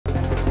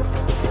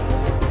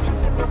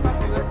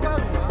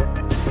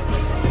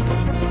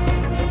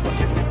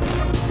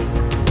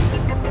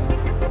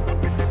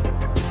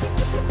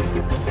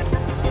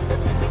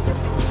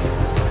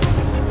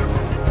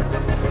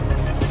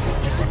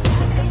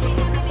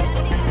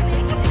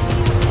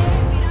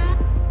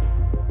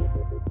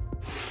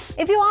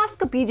If you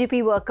ask a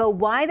BJP worker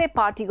why their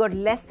party got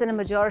less than a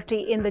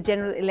majority in the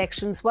general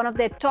elections, one of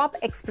their top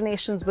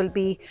explanations will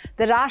be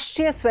the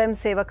Rashtriya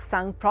Swayamsevak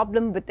Sangh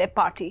problem with their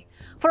party.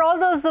 For all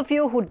those of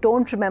you who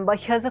don't remember,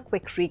 here's a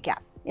quick recap.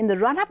 In the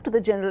run-up to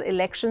the general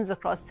elections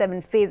across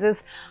 7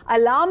 phases,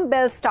 alarm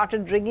bells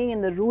started ringing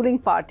in the ruling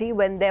party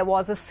when there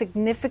was a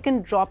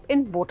significant drop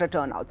in voter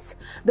turnouts.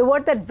 The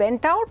word that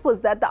went out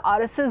was that the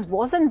RSS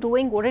wasn't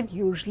doing what it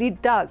usually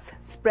does,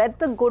 spread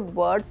the good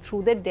word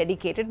through their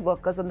dedicated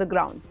workers on the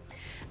ground.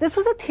 This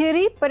was a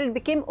theory, but it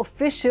became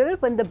official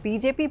when the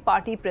BJP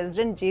party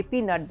president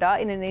JP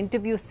Nadda in an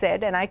interview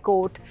said, and I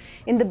quote,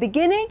 "In the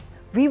beginning,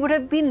 we would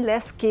have been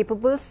less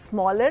capable,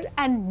 smaller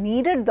and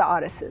needed the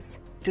RSS.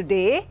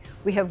 Today,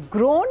 we have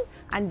grown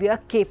and we are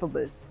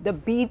capable. The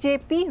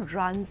BJP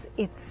runs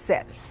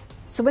itself."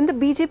 So when the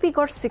BJP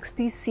got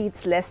 60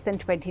 seats less than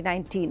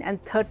 2019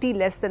 and 30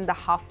 less than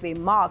the halfway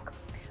mark,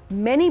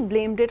 many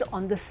blamed it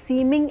on the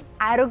seeming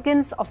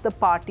arrogance of the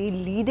party,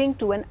 leading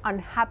to an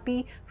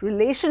unhappy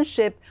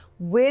relationship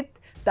with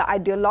the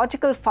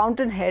ideological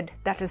fountainhead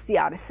that is the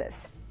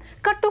RSS.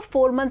 Cut to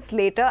 4 months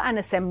later and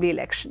assembly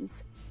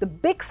elections. The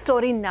big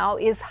story now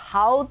is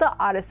how the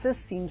RSS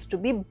seems to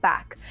be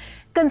back.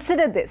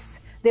 Consider this.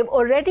 They've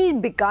already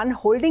begun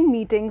holding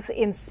meetings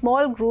in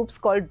small groups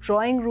called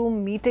drawing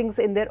room meetings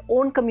in their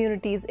own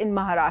communities in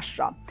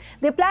Maharashtra.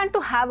 They plan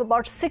to have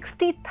about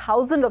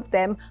 60,000 of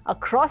them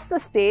across the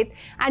state,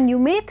 and you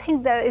may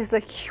think that is a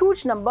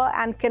huge number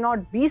and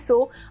cannot be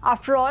so.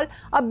 After all,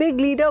 a big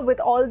leader with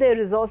all their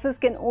resources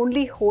can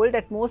only hold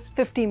at most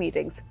 50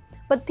 meetings.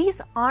 But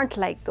these aren't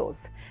like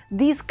those.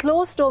 These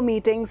closed-door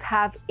meetings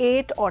have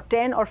 8 or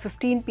 10 or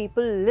 15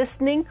 people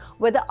listening,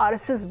 where the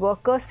RSS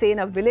worker, say in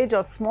a village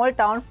or small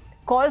town,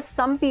 calls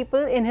some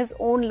people in his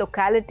own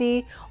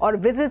locality or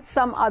visits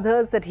some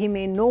others that he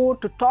may know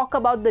to talk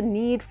about the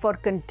need for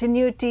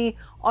continuity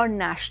or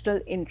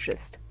national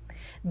interest.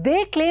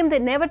 They claim they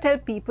never tell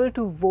people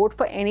to vote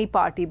for any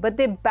party, but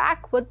they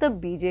back what the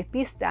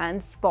BJP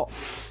stands for.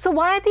 So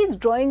why are these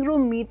drawing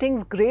room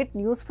meetings great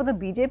news for the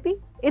BJP?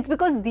 It's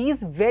because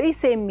these very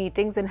same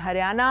meetings in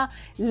Haryana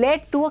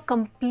led to a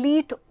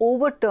complete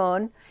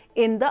overturn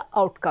in the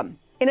outcome.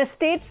 In a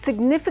state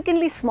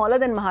significantly smaller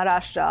than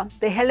Maharashtra,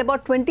 they held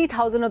about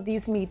 20,000 of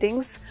these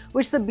meetings,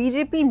 which the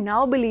BJP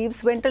now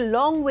believes went a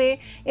long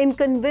way in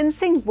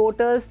convincing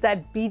voters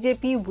that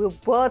BJP were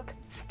worth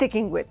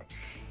sticking with.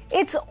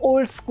 It's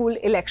old school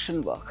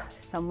election work.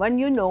 Someone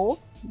you know,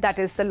 that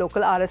is the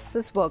local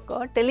RSS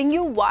worker, telling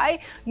you why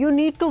you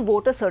need to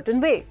vote a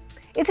certain way.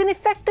 It's an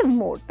effective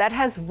mode that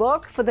has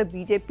worked for the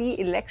BJP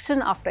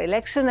election after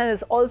election and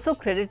is also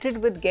credited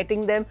with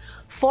getting them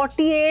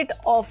 48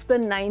 of the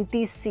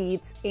 90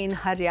 seats in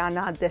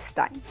Haryana this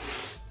time.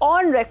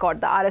 On record,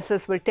 the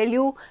RSS will tell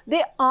you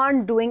they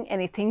aren't doing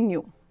anything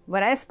new.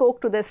 When I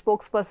spoke to their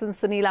spokesperson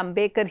Sunil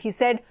Ambekar, he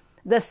said,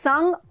 "The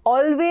Sangh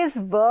always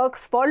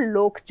works for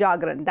Lok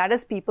Jagran, that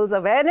is people's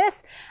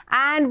awareness,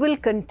 and will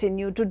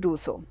continue to do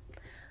so."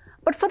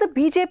 But for the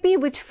BJP,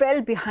 which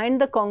fell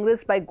behind the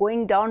Congress by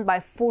going down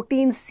by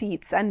 14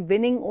 seats and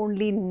winning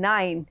only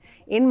 9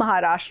 in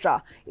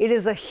Maharashtra, it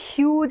is a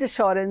huge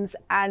assurance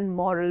and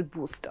moral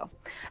booster.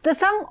 The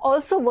Sangh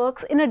also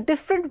works in a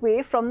different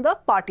way from the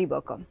party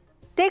worker.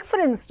 Take,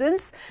 for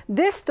instance,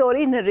 this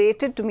story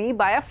narrated to me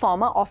by a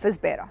former office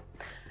bearer.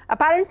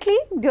 Apparently,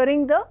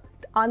 during the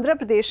Andhra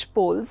Pradesh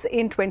polls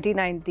in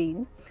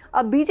 2019,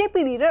 a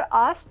BJP leader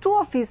asked 2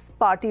 of his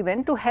party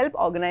men to help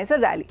organize a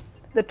rally.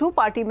 The 2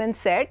 party men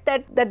said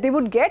that they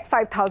would get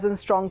 5,000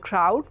 strong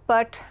crowd,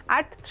 but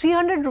at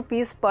 300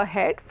 rupees per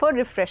head for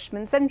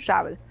refreshments and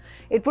travel.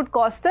 It would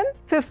cost them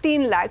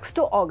 15 lakhs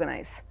to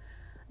organize.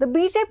 The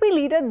BJP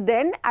leader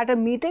then, at a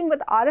meeting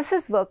with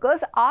RSS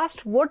workers,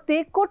 asked what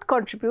they could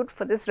contribute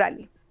for this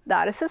rally. The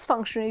RSS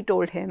functionary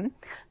told him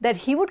that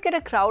he would get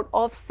a crowd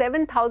of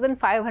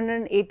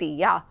 7,580,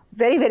 yeah,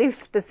 very, very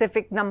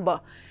specific number,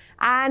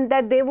 and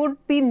that there would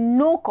be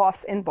no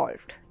costs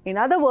involved. In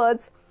other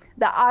words,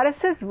 the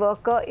RSS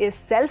worker is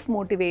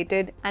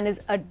self-motivated and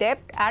is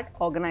adept at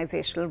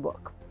organizational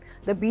work.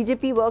 The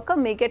BJP worker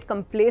may get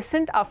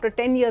complacent after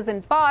 10 years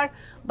in power,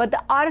 but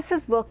the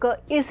RSS worker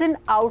isn't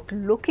out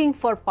looking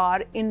for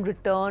power in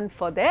return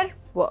for their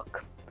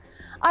work.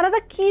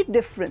 Another key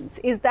difference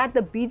is that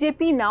the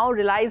BJP now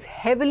relies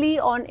heavily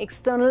on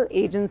external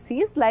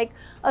agencies like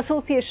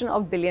Association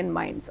of Billion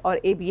Minds or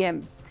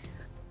ABM.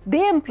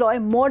 They employ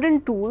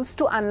modern tools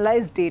to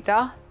analyze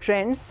data,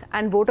 trends,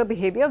 and voter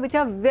behavior, which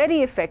are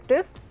very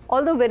effective,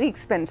 although very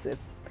expensive.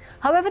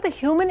 However, the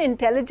human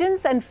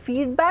intelligence and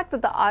feedback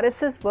that the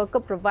RSS worker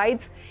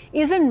provides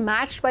isn't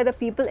matched by the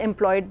people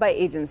employed by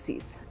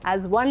agencies.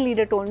 As one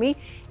leader told me,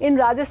 in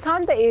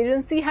Rajasthan, the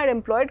agency had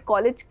employed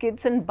college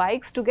kids and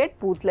bikes to get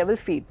booth-level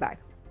feedback.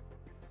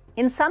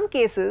 In some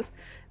cases,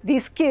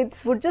 these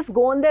kids would just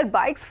go on their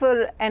bikes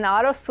for an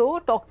hour or so,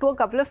 talk to a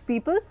couple of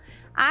people,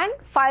 and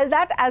file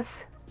that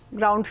as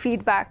ground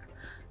feedback.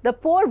 The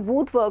poor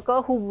booth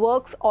worker who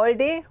works all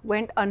day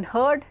went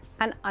unheard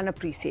and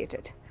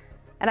unappreciated.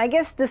 And I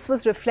guess this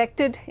was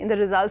reflected in the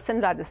results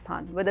in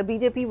Rajasthan, where the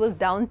BJP was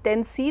down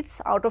 10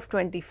 seats out of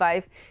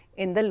 25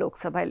 in the Lok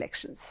Sabha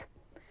elections.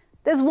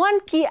 There's one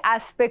key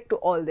aspect to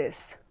all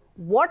this.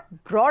 What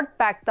brought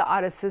back the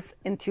RSS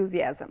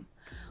enthusiasm?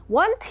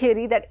 One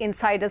theory that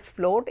insiders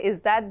float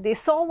is that they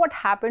saw what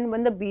happened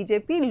when the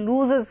BJP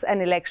loses an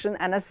election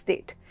and a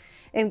state.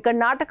 In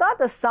Karnataka,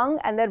 the Sangh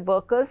and their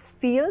workers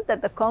feel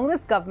that the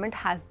Congress government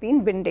has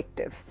been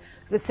vindictive,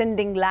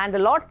 rescinding land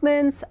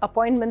allotments,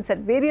 appointments at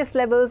various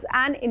levels,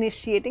 and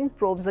initiating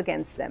probes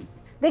against them.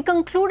 They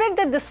concluded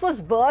that this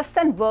was worse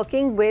than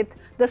working with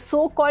the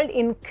so-called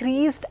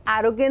increased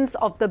arrogance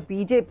of the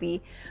BJP,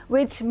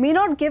 which may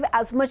not give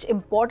as much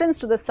importance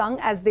to the Sangh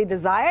as they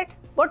desired,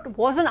 but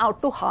wasn't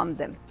out to harm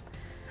them.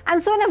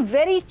 And so in a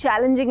very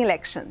challenging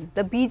election,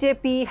 the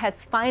BJP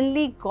has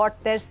finally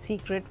got their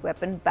secret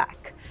weapon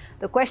back.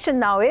 The question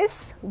now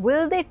is,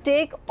 will they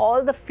take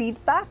all the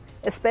feedback,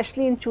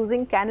 especially in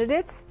choosing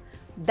candidates?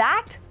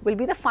 That will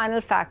be the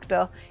final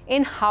factor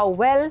in how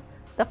well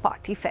the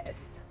party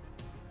fares.